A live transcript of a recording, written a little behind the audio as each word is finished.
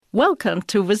Welcome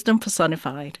to Wisdom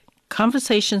Personified,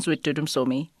 Conversations with Dudu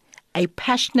Msomi, a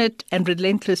passionate and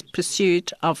relentless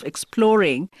pursuit of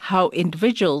exploring how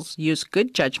individuals use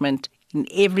good judgment in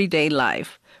everyday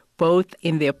life, both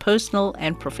in their personal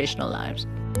and professional lives.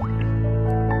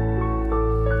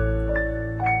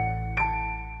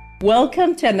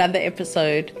 Welcome to another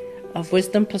episode of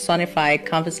Wisdom Personified,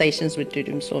 Conversations with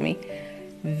Dudu Msomi.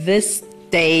 This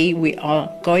day we are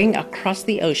going across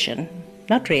the ocean,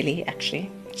 not really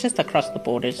actually, just across the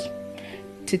borders,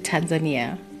 to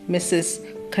Tanzania. Mrs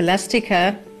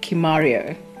Scholastica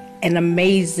Kimaryo, an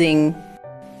amazing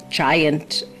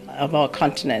giant of our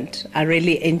continent. I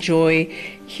really enjoy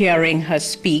hearing her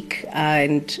speak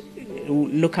and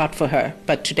look out for her.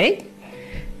 But today,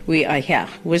 we are here,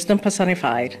 Wisdom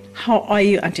Personified. How are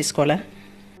you, Auntie Schola?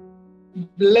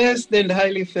 Blessed and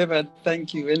highly favored,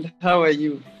 thank you. And how are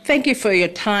you? Thank you for your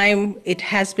time. It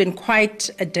has been quite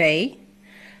a day,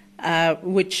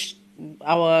 which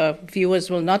our viewers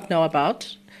will not know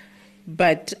about.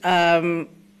 But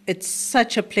it's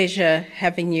such a pleasure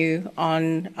having you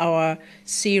on our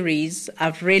series.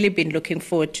 I've really been looking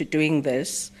forward to doing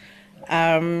this.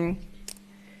 You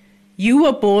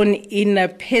were born in a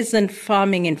peasant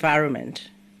farming environment.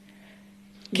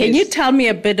 Can you tell me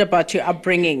a bit about your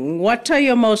upbringing? What are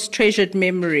your most treasured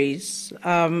memories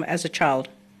as a child?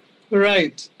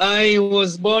 Right. I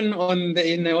was born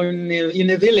in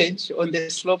a village on the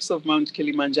slopes of Mount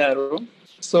Kilimanjaro.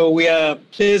 So we are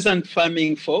peasant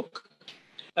farming folk.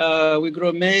 We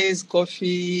grow maize,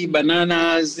 coffee,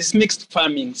 bananas, this mixed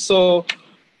farming. So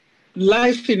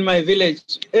life in my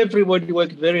village, everybody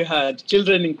worked very hard,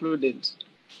 children included.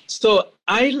 So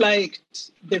I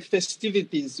liked the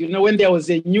festivities, when there was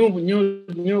a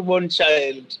newborn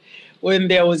child, when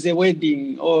there was a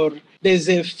wedding, or there's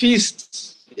a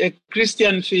feast, a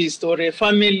Christian feast, or a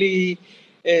family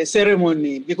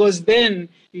ceremony, because then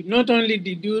not only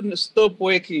did you stop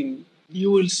working,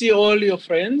 you will see all your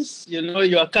friends,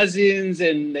 your cousins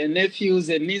and nephews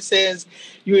and nieces.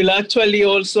 You will actually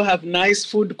also have nice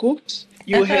food cooked.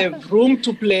 You have room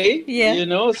to play,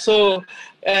 so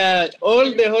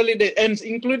all the holiday, and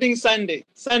including Sunday.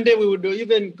 Sunday we would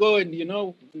even go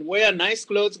and, wear nice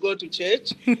clothes, go to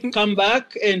church, come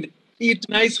back and eat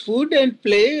nice food and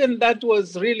play. And that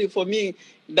was really, for me,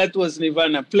 that was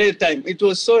nirvana, playtime. It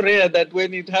was so rare that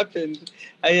when it happened,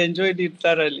 I enjoyed it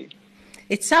thoroughly.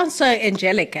 It sounds so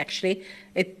angelic, actually.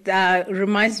 It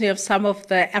reminds me of some of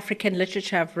the African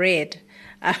literature I've read.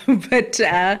 But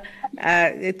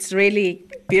it's really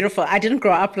beautiful. I didn't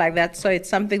grow up like that, so it's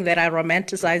something that I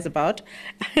romanticize about.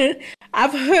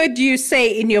 I've heard you say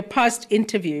in your past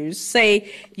interviews,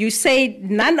 you say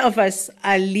none of us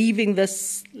are leaving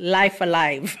this life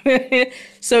alive.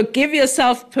 So give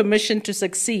yourself permission to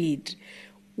succeed.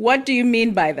 What do you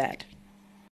mean by that?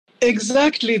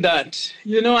 Exactly that.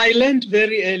 I learned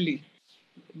very early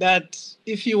that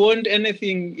if you want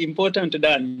anything important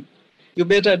done, you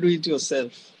better do it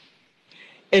yourself.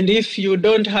 And if you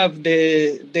don't have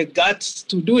the guts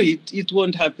to do it, it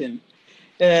won't happen.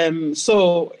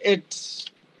 So at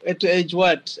age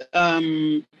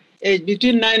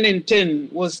between 9 and 10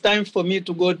 was time for me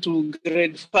to go to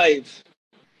grade 5.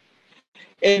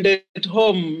 And at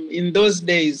home in those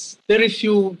days, very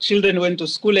few children went to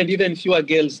school and even fewer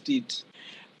girls did.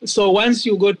 So once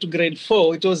you go to grade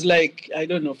 4, it was like, I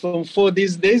don't know, from 4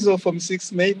 these days or from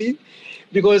 6 maybe,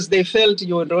 because they felt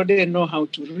you already know how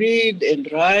to read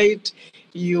and write.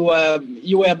 You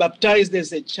were baptized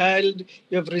as a child.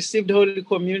 You have received Holy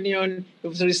Communion.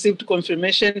 You've received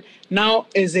confirmation. Now,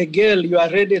 as a girl, you are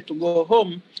ready to go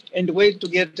home and wait to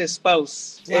get a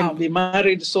spouse and be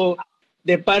married, so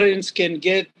the parents can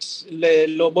get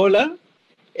lobola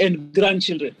and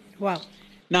grandchildren. Wow.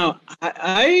 Now,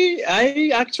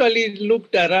 I actually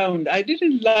looked around. I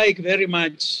didn't like very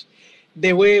much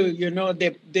the way,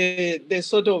 the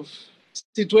sort of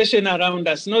situation around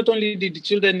us. Not only did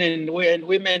children and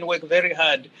women work very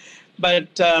hard,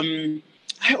 but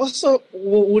I also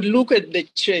would look at the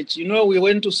church. We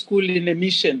went to school in a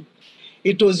mission.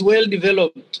 It was well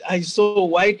developed. I saw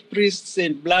white priests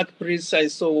and black priests. I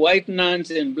saw white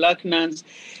nuns and black nuns.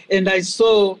 And I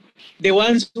saw the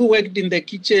ones who worked in the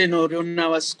kitchen or on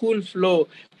our school floor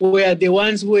were the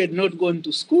ones who had not gone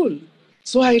to school.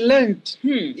 So I learned,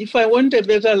 if I want a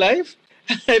better life,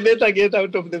 I better get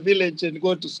out of the village and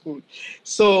go to school.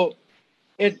 So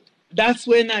that's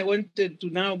when I wanted to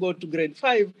now go to grade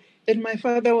 5. And my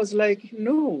father was like,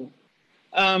 no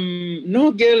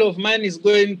girl of mine is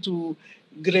going to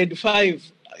grade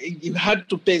 5. You had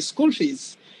to pay school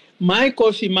fees. My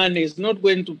coffee money is not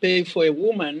going to pay for a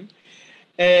woman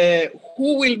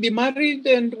who will be married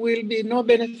and will be no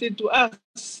benefit to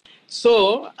us.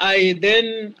 So I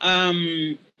then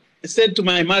said to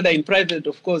my mother in private,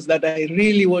 of course, that I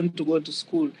really want to go to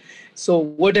school. So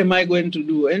what am I going to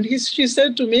do? And she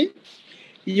said to me,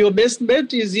 your best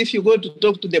bet is if you go to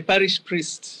talk to the parish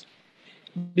priest,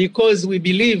 because we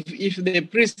believe if the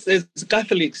priest, as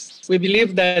Catholics, we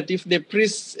believe that if the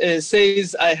priest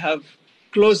says, I have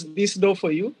closed this door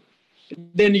for you,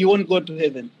 then you won't go to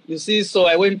heaven. You see, so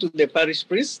I went to the parish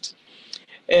priest.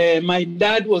 My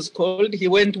dad was called. He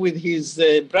went with his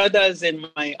brothers and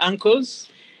my uncles.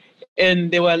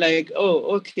 And they were like,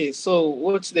 oh, okay, so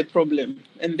what's the problem?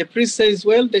 And the priest says,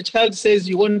 well, the child says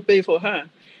you won't pay for her.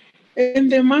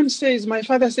 And the man says, my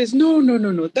father says, no,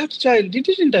 that child, he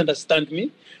didn't understand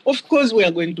me. Of course we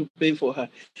are going to pay for her.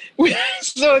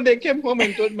 So they came home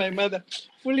and told my mother,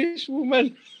 foolish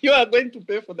woman, you are going to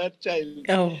pay for that child.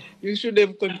 Oh. You should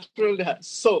have controlled her.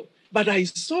 So, but I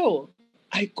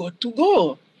got to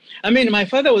go. I mean, my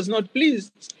father was not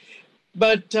pleased.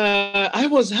 But I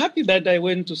was happy that I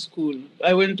went to school.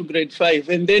 I went to grade 5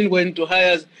 and then went to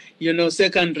higher,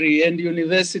 secondary and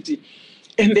university.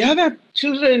 And the other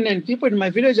children and people in my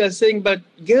village are saying, but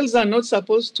girls are not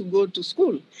supposed to go to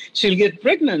school. She'll get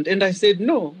pregnant. And I said,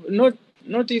 no,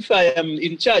 not if I am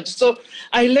in charge. So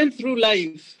I learned through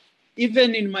life,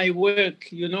 even in my work,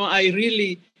 I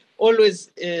really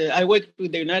always, I worked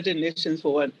with the United Nations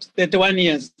for 31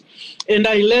 years. And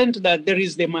I learned that there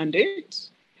is the mandate.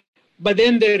 But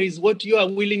then there is what you are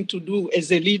willing to do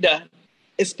as a leader,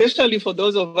 especially for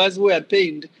those of us who are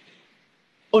paid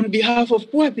on behalf of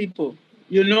poor people.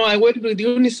 I worked with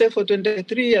UNICEF for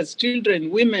 23 years, children,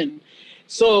 women.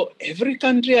 So every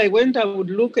country I went, I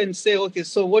would look and say, okay,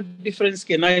 so what difference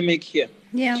can I make here?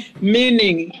 Yeah.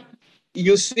 Meaning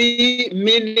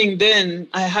then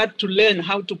I had to learn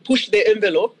how to push the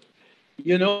envelope,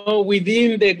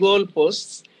 within the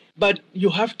goalposts. But you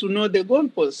have to know the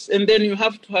goalposts, and then you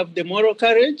have to have the moral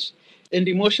courage and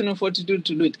emotional fortitude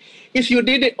to do it. If you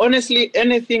did it, honestly,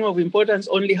 anything of importance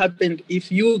only happened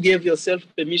if you gave yourself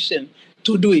permission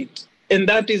to do it. And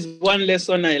that is one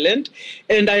lesson I learned.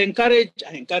 And I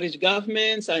encourage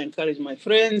governments, I encourage my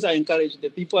friends, I encourage the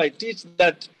people I teach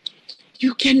that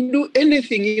you can do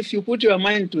anything if you put your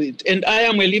mind to it. And I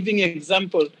am a living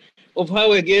example of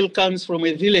how a girl comes from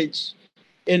a village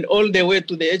and all the way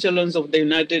to the echelons of the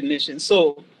United Nations.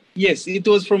 So, yes, it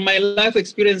was from my life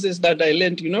experiences that I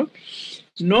learned,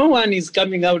 no one is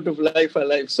coming out of life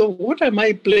alive. So what am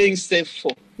I playing safe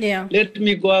for? Yeah. Let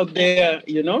me go out there,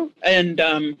 and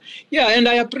and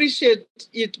I appreciate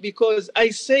it because I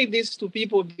say this to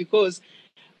people because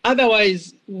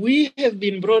otherwise we have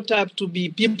been brought up to be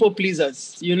people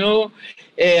pleasers,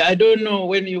 I don't know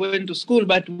when you went to school,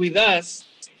 but with us,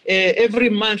 every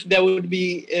month there would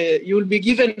be, you will be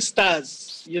given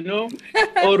stars,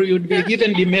 or you'd be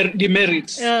given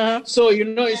demerits. Uh-huh. So,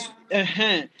 it's,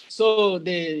 so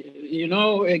the,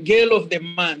 a girl of the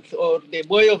month or the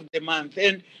boy of the month.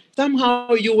 And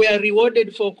somehow you were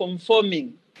rewarded for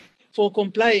conforming, for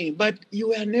complying, but you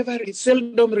were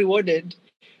seldom rewarded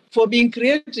for being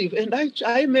creative. And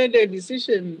I made a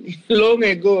decision long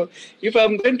ago. If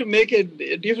I'm going to make a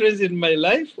difference in my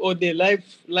life or the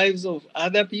lives of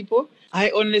other people,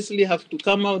 I honestly have to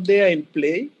come out there and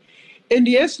play. And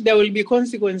yes, there will be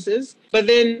consequences, but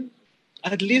then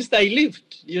at least I lived,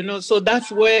 so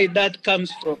that's where that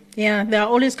comes from. Yeah, there are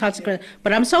always consequences.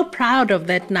 But I'm so proud of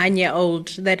that 9-year-old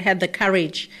that had the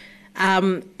courage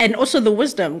and also the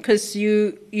wisdom, because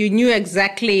you knew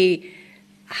exactly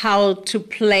how to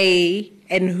play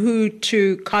and who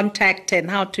to contact and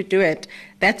how to do it.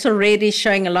 That's already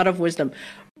showing a lot of wisdom.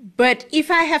 But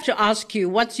if I have to ask you,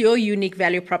 what's your unique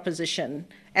value proposition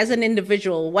as an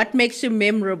individual? What makes you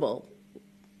memorable?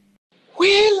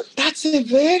 Well, that's a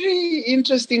very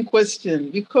interesting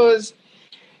question because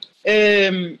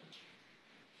in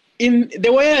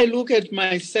the way I look at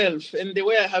myself and the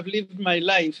way I have lived my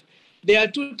life, there are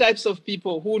two types of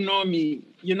people who know me.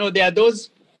 There are those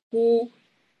who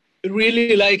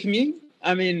really like me,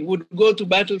 would go to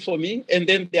battle for me. And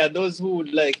then there are those who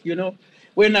would like,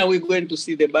 when are we going to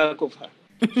see the back of her?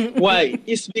 Why?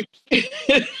 It's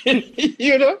because,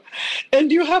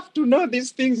 and you have to know these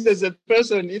things as a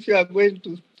person if you are going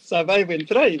to survive and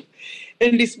thrive.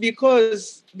 And it's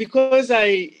because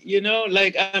I,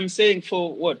 like I'm saying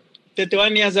for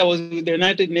 31 years I was with the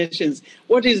United Nations.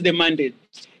 What is the mandate?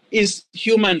 Is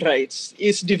human rights,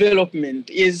 is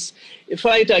development, is a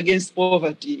fight against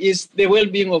poverty, is the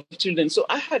well-being of children. So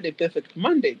I had a perfect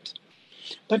mandate.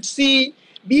 But see,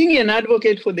 being an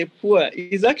advocate for the poor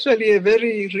is actually a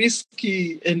very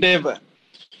risky endeavor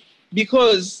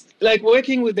because, like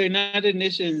working with the United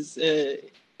Nations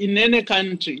in any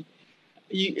country,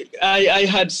 I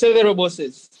had several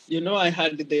bosses, I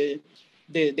had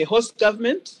the host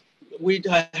government, which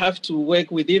I have to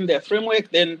work within their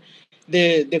framework, then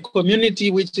the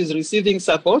community which is receiving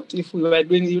support if we were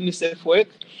doing UNICEF work,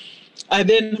 and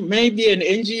then maybe an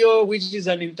NGO which is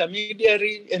an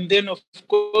intermediary, and then of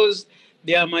course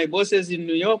they are my bosses in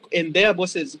New York and their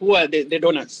bosses who are the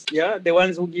donors, the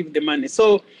ones who give the money.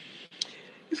 So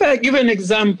if I give an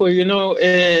example,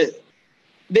 the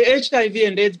HIV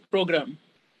and AIDS program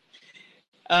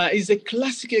is a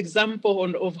classic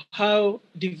example of how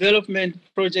development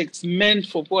projects meant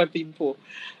for poor people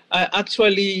are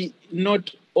actually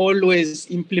not always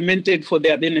implemented for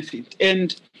their benefit.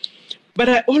 But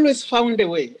I always found a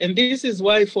way. And this is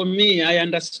why, for me, I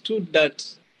understood that,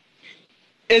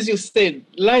 as you said,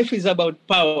 life is about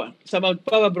power. It's about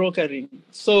power brokering.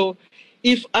 So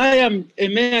if I am a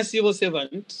mayor civil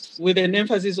servant with an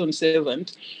emphasis on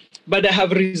servant, but I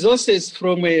have resources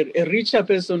from a richer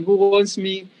person who wants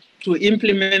me to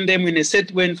implement them in a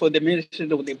set way for the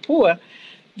benefit of the poor,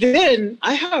 then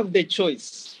I have the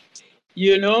choice.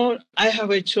 I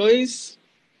have a choice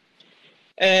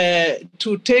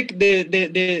to take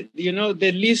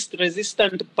the least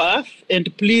resistant path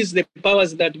and please the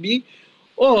powers that be,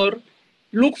 or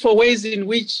look for ways in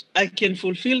which I can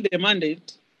fulfill the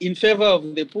mandate in favor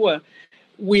of the poor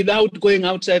without going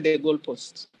outside the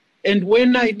goalpost. And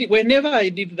whenever I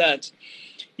did that,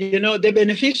 the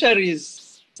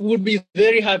beneficiaries would be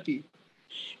very happy.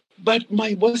 But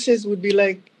my bosses would be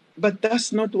like, but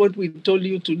that's not what we told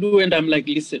you to do. And I'm like,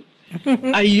 listen,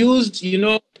 I used,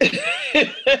 you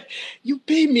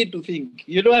pay me to think.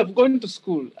 I've gone to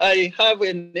school. I have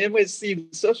an MSc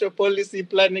in social policy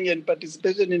planning and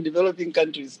participation in developing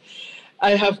countries.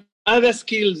 I have other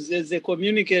skills as a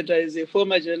communicator, as a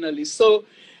former journalist. So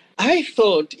I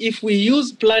thought if we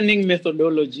use planning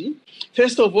methodology,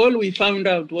 first of all, we found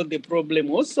out what the problem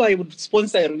was. So I would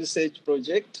sponsor a research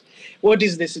project. What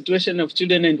is the situation of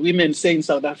children and women, say, in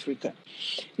South Africa?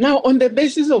 Now, on the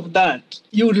basis of that,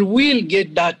 you will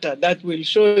get data that will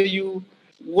show you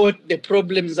what the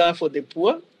problems are for the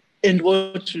poor and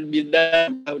what should be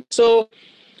done. So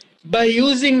by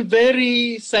using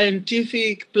very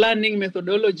scientific planning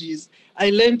methodologies, I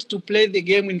learned to play the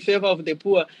game in favor of the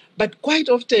poor. But quite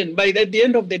often, by the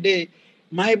end of the day,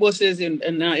 my bosses and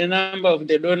a number of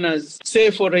the donors,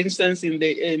 say, for instance, in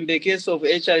the case of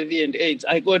HIV and AIDS,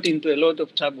 I got into a lot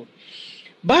of trouble.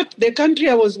 But the country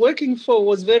I was working for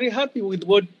was very happy with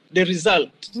the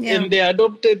result. Yeah. And they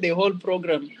adopted the whole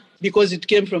program because it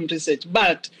came from research.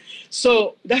 But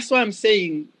so that's why I'm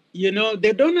saying,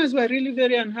 the donors were really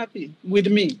very unhappy with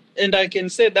me. And I can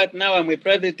say that now I'm a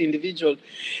private individual.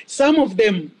 Some of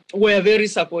them were very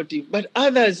supportive, but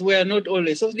others were not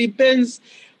always. So it depends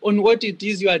on what it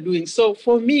is you are doing. So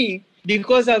for me,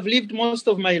 because I've lived most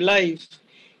of my life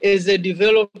as a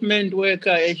development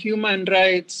worker, a human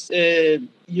rights,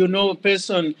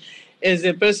 person, as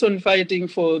a person fighting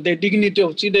for the dignity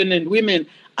of children and women,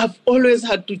 I've always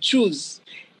had to choose.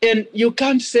 And you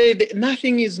can't say that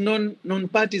nothing is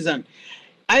non-partisan.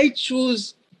 I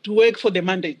choose to work for the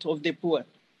mandate of the poor.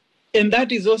 And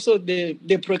that is also the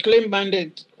proclaimed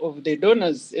mandate of the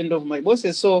donors and of my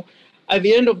bosses. So at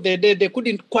the end of the day, they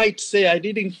couldn't quite say I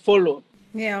didn't follow.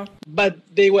 Yeah. But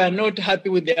they were not happy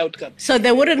with the outcome. So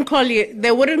they wouldn't call you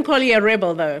a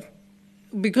rebel, though,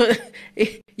 because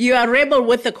you are a rebel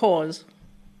with the cause.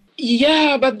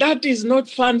 Yeah, but that is not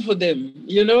fun for them.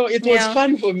 It was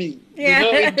fun for me. Yeah.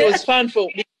 It was fun for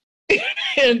me.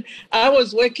 And I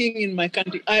was working in my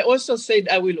country. I also said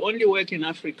I will only work in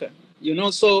Africa,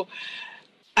 so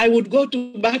I would go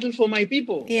to battle for my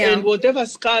people. Yeah. And whatever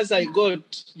scars I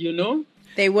got,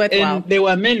 they worked well. And there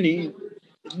were many.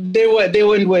 They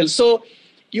went well. So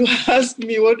you asked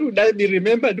me what would I be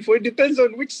remembered for? It depends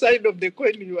on which side of the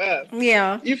coin you are.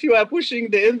 Yeah. If you are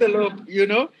pushing the envelope,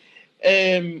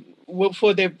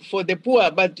 for the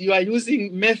poor, but you are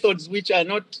using methods which are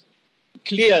not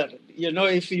clear.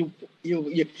 If you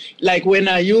like when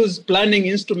I use planning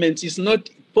instruments, it's not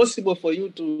possible for you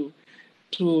to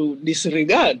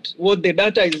disregard what the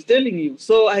data is telling you.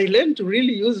 So I learned to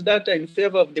really use data in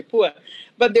favor of the poor.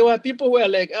 But there were people who were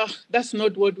like, that's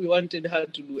not what we wanted her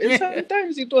to do. And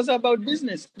sometimes it was about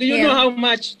business. Do you know how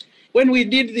much, when we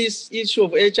did this issue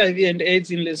of HIV and AIDS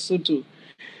in Lesotho,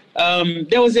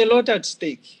 there was a lot at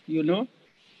stake,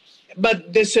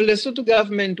 But the Lesotho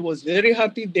government was very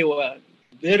happy. They were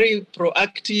very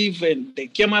proactive and they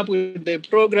came up with the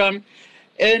program.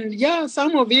 And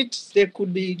some of it, they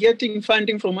could be getting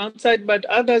funding from outside, but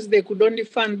others, they could only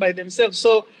fund by themselves.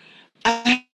 So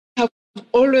I have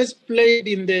always played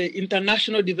in the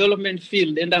international development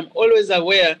field, and I'm always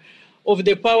aware of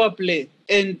the power play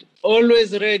and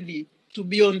always ready to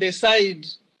be on the side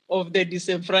of the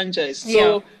disenfranchised. Yeah.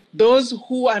 So those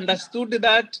who understood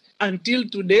that until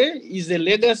today is a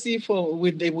legacy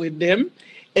with them,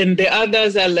 and the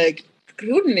others are like,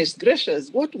 goodness gracious,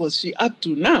 what was she up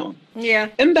to now? Yeah.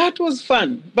 And that was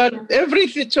fun. But every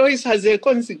choice has a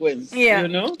consequence, Yeah. you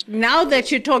know? Now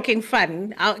that you're talking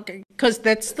fun, because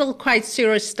that's still quite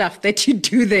serious stuff that you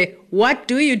do there, what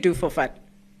do you do for fun?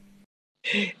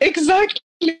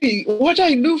 Exactly. What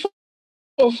I do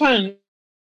for fun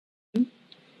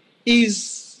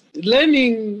is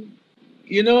learning,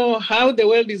 you know, how the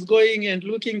world is going and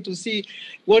looking to see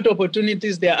what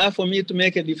opportunities there are for me to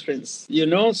make a difference, you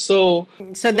know? So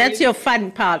that's your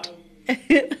fun part.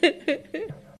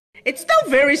 It's still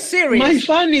very serious. My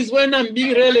fun is when I'm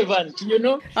being relevant, you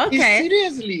know? Okay. It's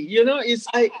seriously, you know,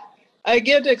 I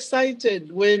get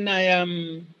excited when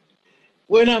I'm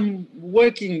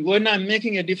working, when I'm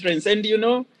making a difference. And, you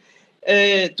know,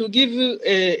 to give you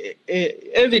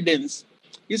evidence,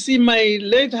 you see, my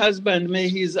late husband, may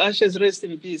his ashes rest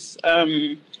in peace,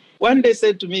 one day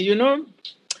said to me, you know,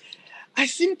 I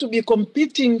seem to be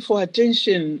competing for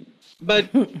attention, but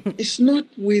it's not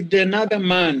with another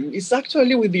man. It's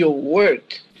actually with your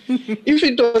work. If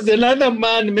it was another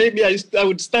man, maybe I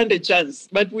would stand a chance.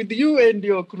 But with you and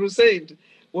your crusade,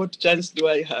 what chance do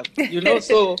I have? You know,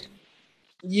 so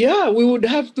yeah, we would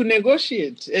have to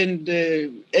negotiate and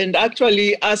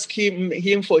actually ask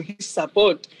him for his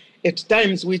support at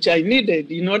times which I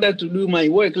needed in order to do my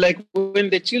work. Like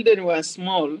when the children were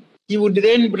small, he would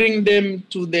then bring them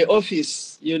to the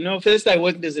office. You know, first I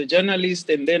worked as a journalist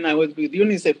and then I worked with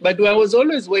UNICEF, but I was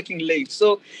always working late.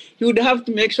 So he would have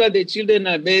to make sure the children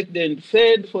are bathed and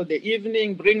fed for the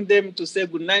evening, bring them to say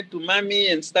goodnight to mommy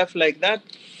and stuff like that.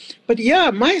 But yeah,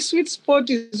 my sweet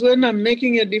spot is when I'm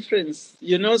making a difference,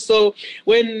 you know. So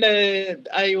when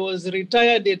I was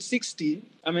retired at 60,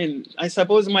 I mean, I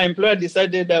suppose my employer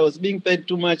decided I was being paid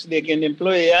too much. They can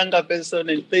employ a younger person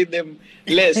and pay them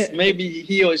less. Maybe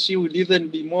he or she would even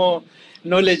be more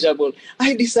knowledgeable.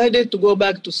 I decided to go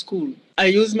back to school. I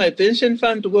used my pension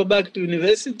fund to go back to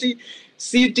university,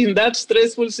 sit in that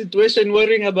stressful situation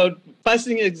worrying about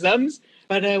passing exams,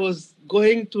 but I was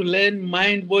going to learn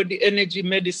mind, body, energy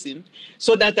medicine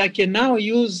so that I can now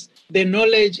use the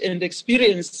knowledge and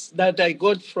experience that I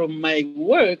got from my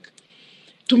work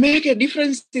to make a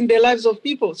difference in the lives of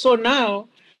people. So now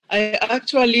I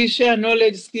actually share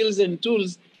knowledge, skills, and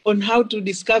tools on how to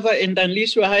discover and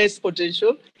unleash your highest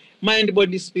potential, mind,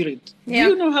 body, spirit. Yeah. Do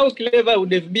you know how clever I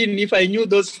would have been if I knew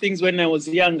those things when I was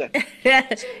younger?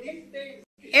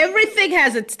 Everything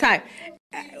has its time.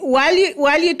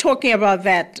 While you're talking about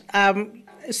that,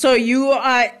 so you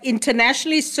are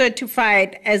internationally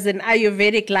certified as an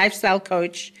Ayurvedic lifestyle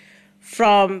coach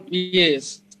from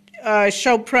Yes.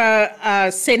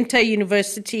 Chopra Center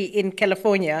University in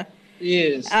California.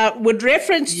 Yes. With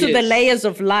reference to the Yes. layers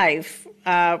of life,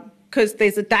 because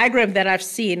there's a diagram that I've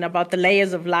seen about the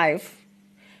layers of life.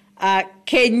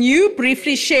 Can you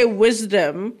briefly share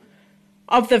wisdom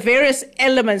of the various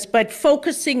elements, but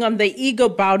focusing on the ego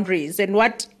boundaries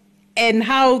and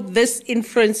how this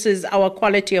influences our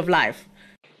quality of life?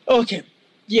 Okay.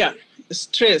 Yeah.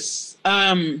 Stress.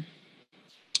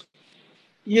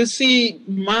 You see,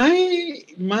 the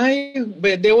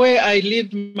way I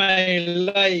lived my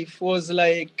life was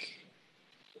like,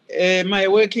 my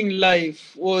working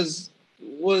life was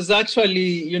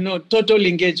actually, you know, total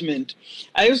engagement.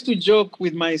 I used to joke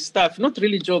with my staff, not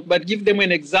really joke, but give them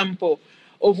an example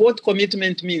of what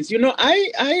commitment means. You know,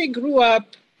 I grew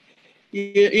up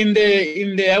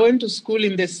I went to school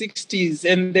in the 60s,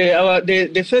 and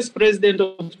the first president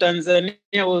of Tanzania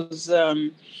was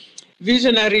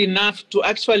visionary enough to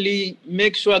actually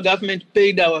make sure government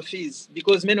paid our fees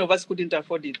because many of us couldn't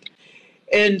afford it.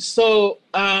 And so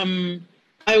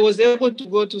I was able to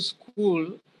go to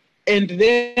school, and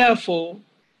therefore,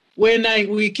 when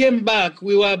we came back,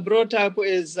 we were brought up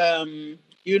as,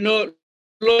 you know,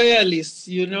 loyalists,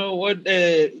 you know,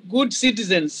 good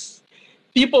citizens.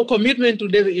 People commitment to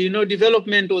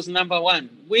development was number one.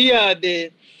 We are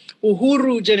the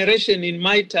Uhuru generation in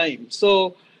my time.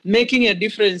 So making a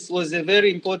difference was a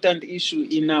very important issue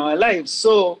in our lives.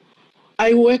 So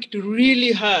I worked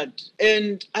really hard,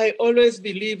 and I always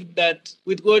believed that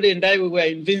with God and I, we were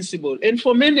invincible. And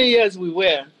for many years we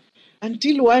were,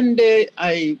 until one day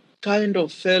I kind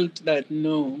of felt that,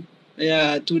 no,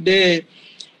 today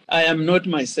I am not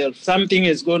myself. Something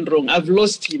has gone wrong. I've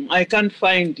lost him. I can't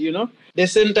find, the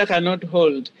center cannot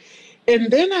hold. And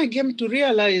then I came to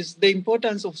realize the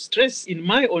importance of stress in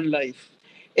my own life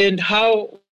and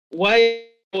why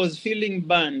I was feeling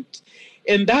burnt.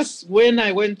 And that's when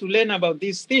I went to learn about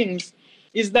these things,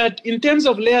 is that in terms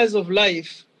of layers of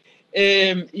life,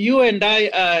 you and I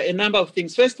are a number of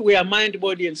things. First, we are mind,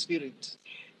 body, and spirit.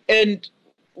 And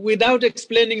without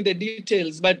explaining the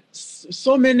details, but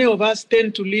so many of us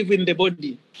tend to live in the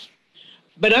body.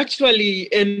 But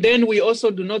actually, and then we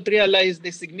also do not realize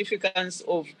the significance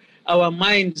of our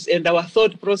minds and our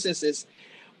thought processes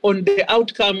on the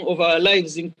outcome of our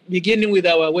lives, beginning with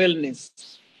our wellness.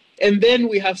 And then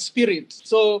we have spirit.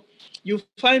 So you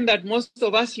find that most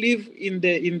of us live in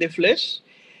the flesh.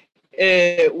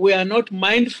 We are not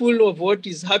mindful of what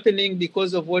is happening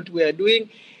because of what we are doing.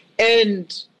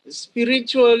 And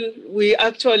spiritual, we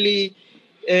actually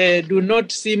do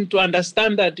not seem to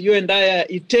understand that you and I are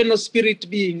eternal spirit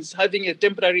beings having a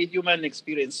temporary human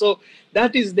experience. So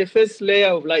that is the first layer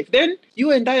of life. Then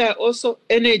you and I are also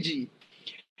energy.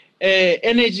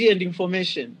 Energy and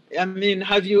information. I mean,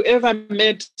 have you ever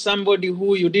met somebody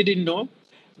who you didn't know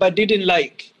but didn't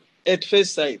like at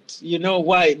first sight? You know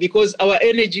why? Because our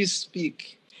energies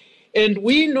speak. And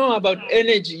we know about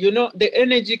energy. You know, the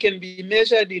energy can be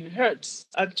measured in hertz,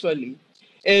 actually.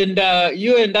 And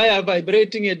you and I are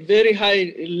vibrating at very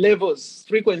high levels,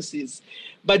 frequencies.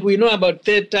 But we know about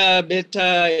theta,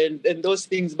 beta, and those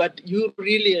things. But you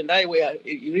really and I were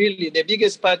really, the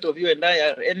biggest part of you and I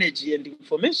are energy and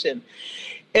information.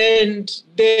 And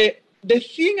the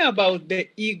thing about the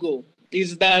ego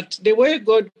is that the way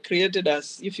God created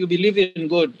us, if you believe in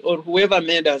God or whoever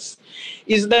made us,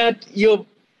 is that your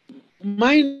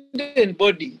mind and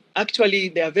body, actually,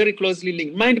 they are very closely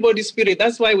linked. Mind, body, spirit.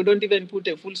 That's why we don't even put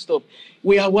a full stop.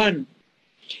 We are one.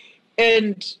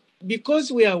 And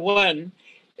because we are one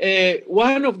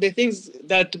of the things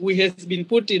that has been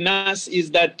put in us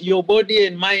is that your body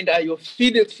and mind are your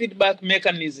feedback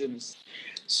mechanisms.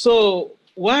 So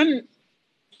one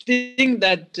thing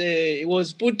that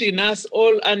was put in us,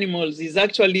 all animals, is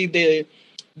actually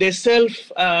the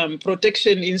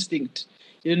self-protection instinct.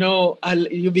 You know,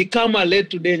 you become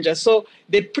alert to danger. So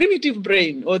the primitive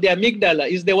brain or the amygdala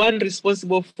is the one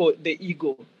responsible for the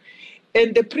ego.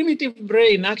 And the primitive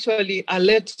brain actually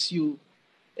alerts you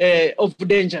of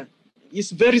danger. It's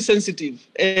very sensitive.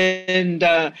 And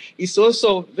it's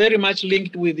also very much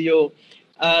linked with your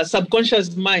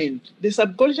subconscious mind. The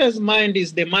subconscious mind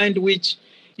is the mind which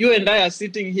you and I are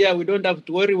sitting here. We don't have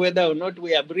to worry whether or not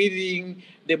we are breathing,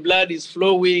 the blood is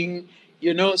flowing,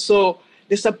 you know. So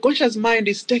the subconscious mind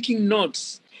is taking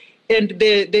notes. And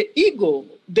the ego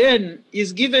then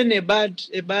is given a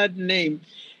bad name,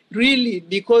 really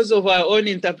because of our own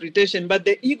interpretation. But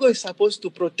the ego is supposed to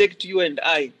protect you and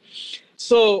I.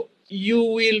 So you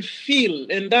will feel,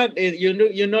 and that,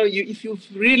 if you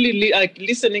really like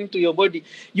listening to your body,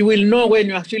 you will know when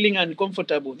you are feeling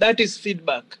uncomfortable. That is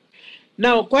feedback.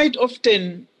 Now, quite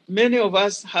often, many of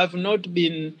us have not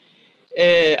been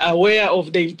aware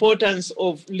of the importance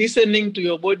of listening to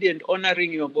your body and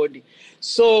honoring your body.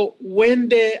 So when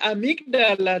the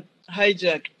amygdala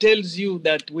hijack tells you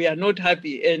that we are not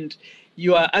happy and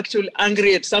you are actually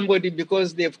angry at somebody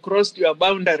because they've crossed your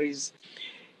boundaries,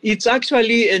 it's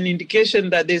actually an indication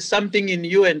that there's something in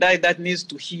you and I that needs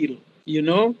to heal, you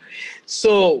know?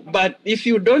 So, but if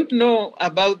you don't know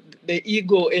about the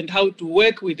ego and how to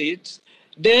work with it,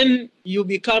 then you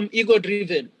become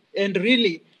ego-driven. And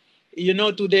really, you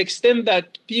know, to the extent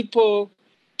that people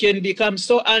can become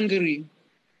so angry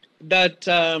that,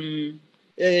 I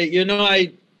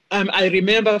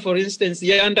remember, for instance,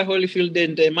 Evander Holyfield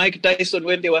and Mike Tyson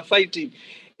when they were fighting.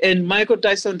 And Michael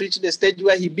Tyson reached the stage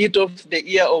where he bit off the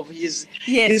ear of his...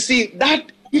 Yes. You see,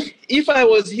 that if I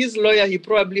was his lawyer, he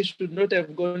probably should not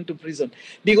have gone to prison.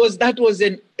 Because that was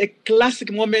a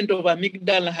classic moment of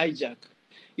amygdala hijack.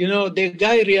 You know, the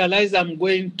guy realized, I'm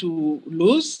going to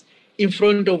lose in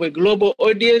front of a global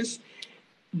audience.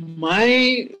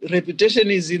 My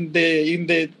reputation is in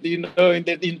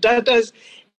tatters,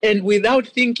 and without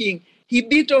thinking, he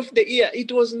bit off the ear.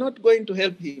 It was not going to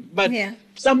help him, but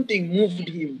something moved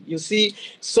him, you see.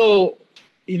 So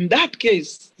in that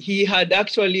case, he had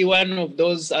actually one of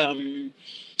those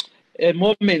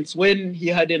moments when he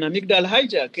had an amygdala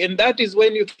hijack, and that is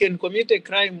when you can commit a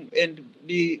crime and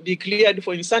be cleared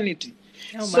for insanity.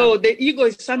 Oh, so the ego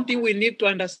is something we need to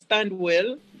understand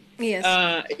well.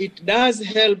 Yes. It does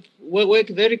help work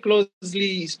very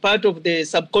closely. It's part of the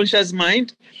subconscious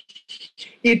mind.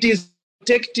 It is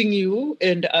protecting you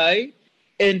and I.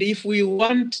 And if we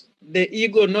want the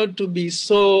ego not to be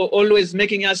so always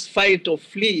making us fight or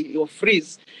flee or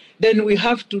freeze, then we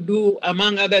have to do,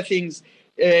 among other things,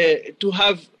 to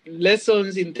have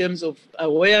lessons in terms of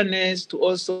awareness, to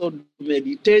also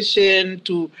meditation,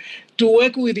 to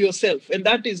work with yourself. And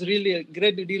that is really a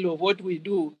great deal of what we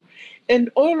do.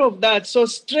 And all of that, so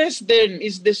stress then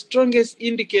is the strongest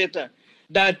indicator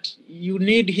that you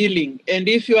need healing. And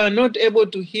if you are not able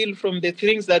to heal from the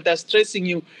things that are stressing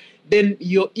you, then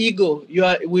your ego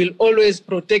will always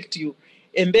protect you.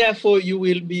 And therefore, you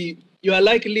are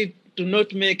likely to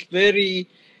not make very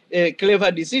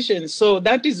clever decisions. So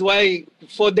that is why,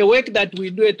 for the work that we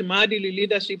do at Maadili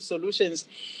Leadership Solutions,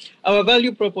 our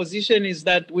value proposition is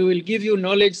that we will give you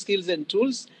knowledge, skills, and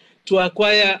tools to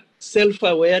acquire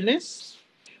self-awareness,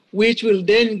 which will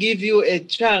then give you a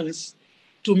chance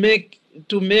to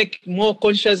make more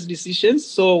conscious decisions.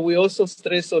 So we also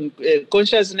stress on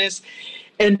consciousness.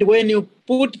 And when you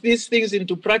put these things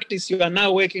into practice, you are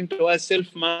now working towards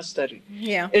self-mastery.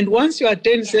 Yeah. And once you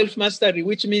attain self-mastery,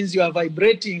 which means you are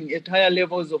vibrating at higher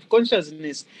levels of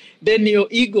consciousness, then your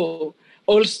ego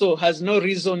also has no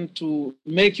reason to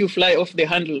make you fly off the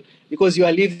handle, because you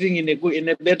are living in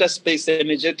a better space,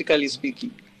 energetically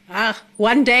speaking.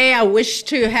 One day I wish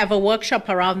to have a workshop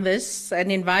around this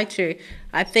and invite you.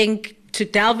 I think to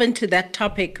delve into that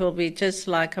topic will be just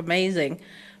like amazing.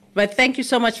 But thank you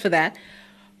so much for that.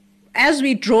 As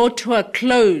we draw to a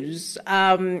close,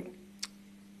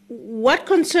 what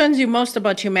concerns you most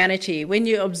about humanity when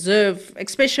you observe,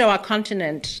 especially our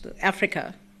continent,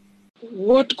 Africa?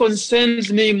 What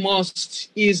concerns me most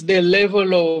is the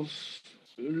level of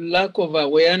lack of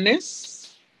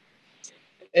awareness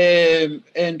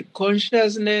and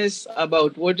consciousness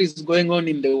about what is going on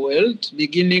in the world,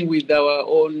 beginning with our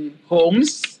own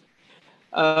homes,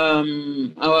 our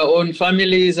own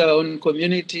families, our own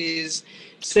communities,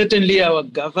 certainly our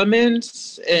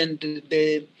governments, and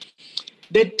the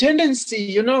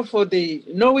tendency, for the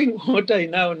knowing what I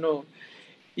now know,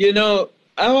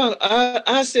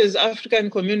 us as African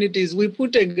communities, we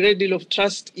put a great deal of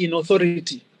trust in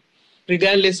authority,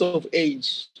 regardless of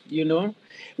age,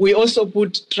 We also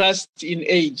put trust in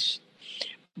age.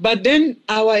 But then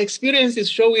our experience is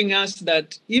showing us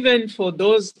that even for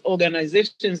those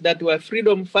organizations that were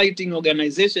freedom-fighting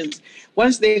organizations,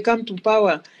 once they come to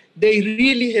power, they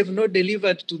really have not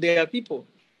delivered to their people.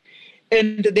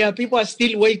 And their people are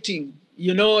still waiting,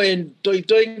 and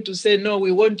toying to say, no,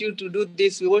 we want you to do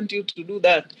this, we want you to do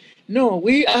that. No,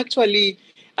 we actually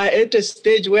are at a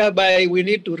stage whereby we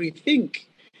need to rethink.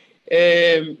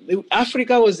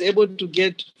 Africa was able to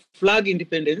get flag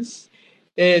independence.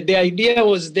 The idea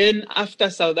was then, after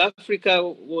South Africa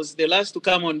was the last to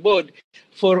come on board,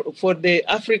 for the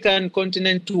African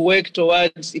continent to work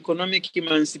towards economic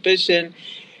emancipation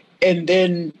and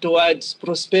then towards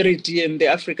prosperity and the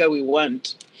Africa we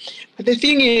want. But the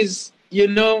thing is,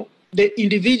 the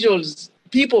individuals,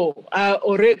 people are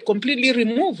already completely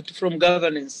removed from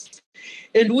governance.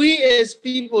 And we as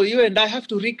people, you and I, have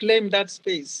to reclaim that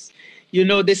space.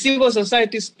 The civil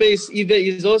society space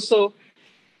is also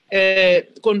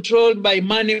controlled by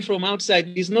money from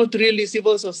outside. It's not really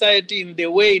civil society in the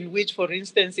way in which, for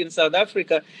instance, in South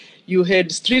Africa, you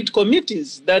had street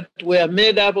committees that were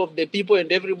made up of the people and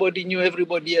everybody knew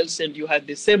everybody else and you had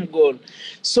the same goal.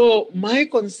 So my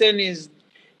concern is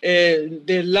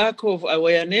the lack of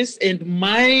awareness, and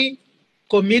my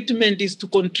commitment is to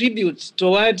contribute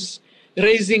towards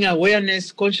raising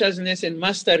awareness, consciousness, and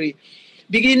mastery,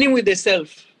 beginning with the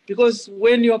self. Because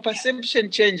when your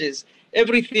perception changes,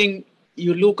 everything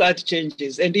you look at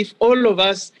changes. And if all of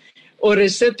us, or a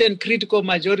certain critical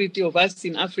majority of us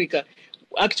in Africa,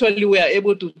 actually we are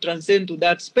able to transcend to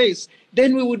that space,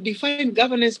 then we would define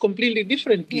governance completely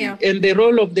differently. Yeah. And the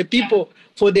role of the people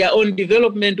for their own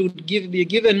development would be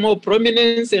given more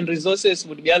prominence, and resources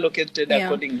would be allocated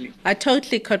accordingly. I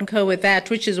totally concur with that,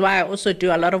 which is why I also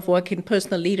do a lot of work in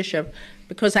personal leadership,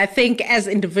 because I think as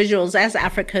individuals, as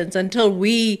Africans, until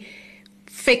we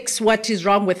fix what is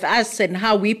wrong with us and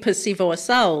how we perceive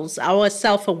ourselves, our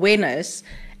self-awareness,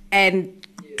 and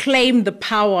claim the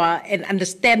power and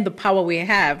understand the power we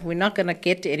have, we're not going to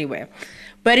get anywhere.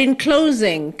 But in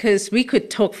closing, because we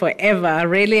could talk forever, I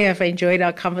really have enjoyed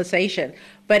our conversation.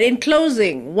 But in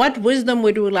closing, what wisdom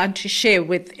would you like to share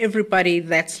with everybody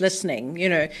that's listening?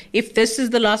 If this is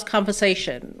the last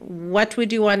conversation, what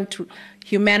would you want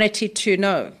humanity to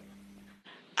know?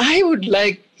 I would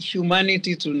like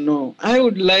humanity to know. I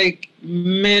would like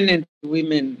men and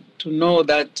women to know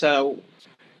that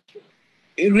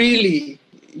really,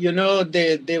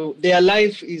 their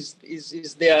life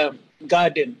is their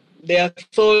garden. Their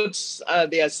thoughts are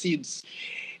their seeds.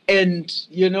 And,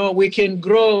 we can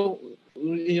grow,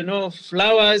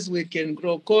 flowers, we can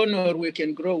grow corn, or we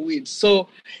can grow weeds. So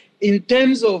in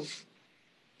terms of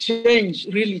change,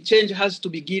 really change has to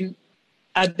begin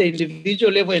at the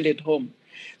individual level and at home.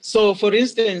 So, for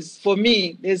instance, for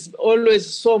me, there's always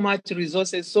so much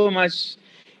resources, so much,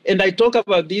 and I talk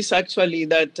about this actually,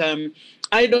 that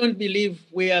I don't believe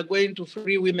we are going to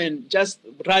free women just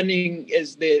running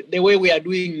as the way we are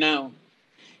doing now.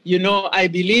 You know, I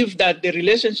believe that the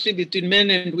relationship between men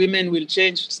and women will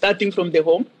change starting from the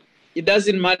home. It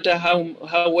doesn't matter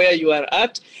where you are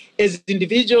at. As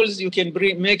individuals, you can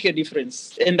make a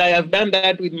difference. And I have done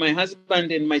that with my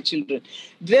husband and my children.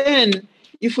 Then,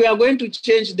 if we are going to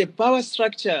change the power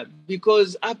structure,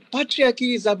 because our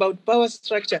patriarchy is about power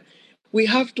structure, we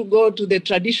have to go to the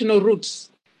traditional roots.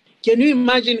 Can you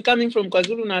imagine coming from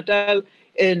KwaZulu-Natal,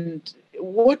 and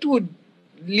what would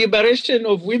liberation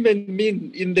of women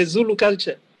mean in the Zulu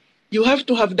culture? You have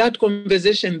to have that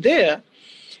conversation there,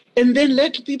 and then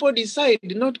let people decide,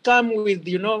 not come with,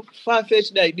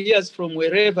 far-fetched ideas from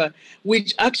wherever,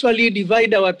 which actually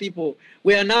divide our people.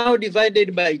 We are now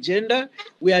divided by gender,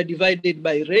 we are divided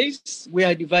by race, we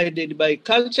are divided by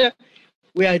culture,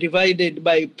 we are divided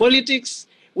by politics.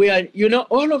 We are,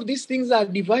 all of these things are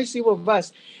divisive of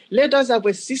us. Let us have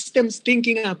a systems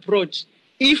thinking approach.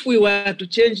 If we were to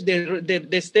change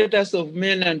the status of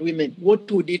men and women, what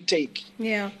would it take?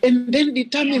 Yeah. And then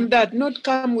determine that, not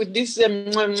come with this,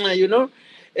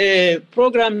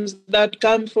 programs that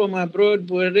come from abroad,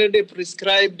 already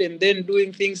prescribed, and then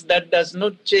doing things that does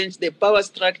not change the power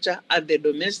structure at the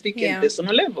domestic and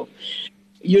personal level.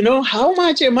 How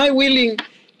much am I willing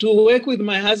to work with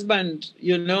my husband,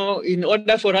 in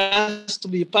order for us to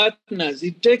be partners?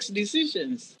 It takes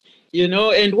decisions,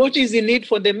 and what is in it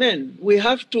for the men? We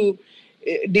have to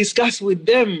discuss with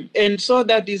them, and so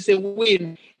that is a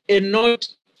win, and not,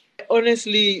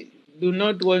 honestly, do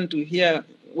not want to hear,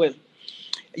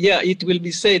 it will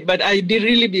be said, but I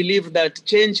really believe that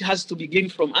change has to begin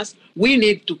from us. We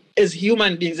need to, as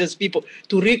human beings, as people,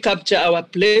 to recapture our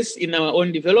place in our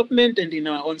own development and in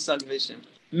our own salvation.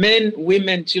 Men,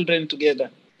 women, children together,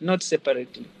 not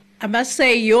separately. I must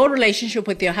say your relationship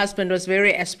with your husband was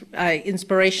very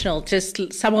inspirational.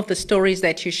 Just some of the stories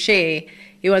that you share.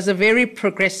 He was a very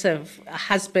progressive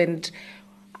husband.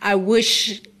 I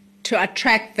wish to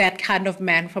attract that kind of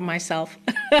man for myself.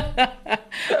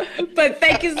 But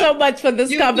thank you so much for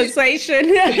this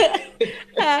conversation.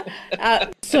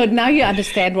 So now you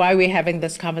understand why we're having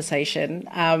this conversation.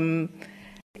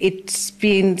 It's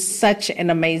been such an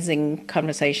amazing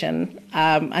conversation.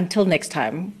 Until next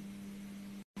time,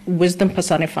 Wisdom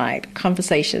Personified,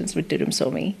 Conversations with Dudu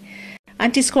Msomi.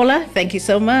 Auntie Schola, thank you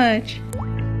so much.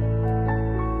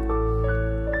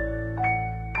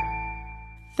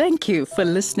 Thank you for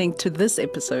listening to this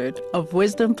episode of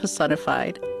Wisdom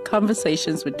Personified,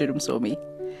 Conversations with Dudu Msomi.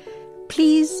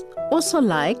 Please also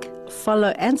like,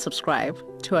 follow, and subscribe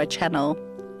to our channel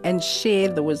and share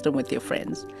the wisdom with your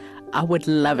friends. I would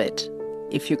love it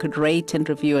if you could rate and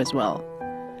review as well.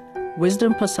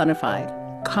 Wisdom Personified,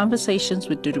 Conversations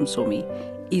with Dudu Msomi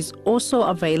is also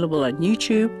available on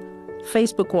YouTube,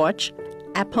 Facebook Watch,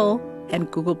 Apple and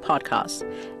Google Podcasts,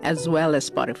 as well as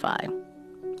Spotify.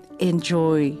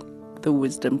 Enjoy the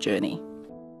wisdom journey.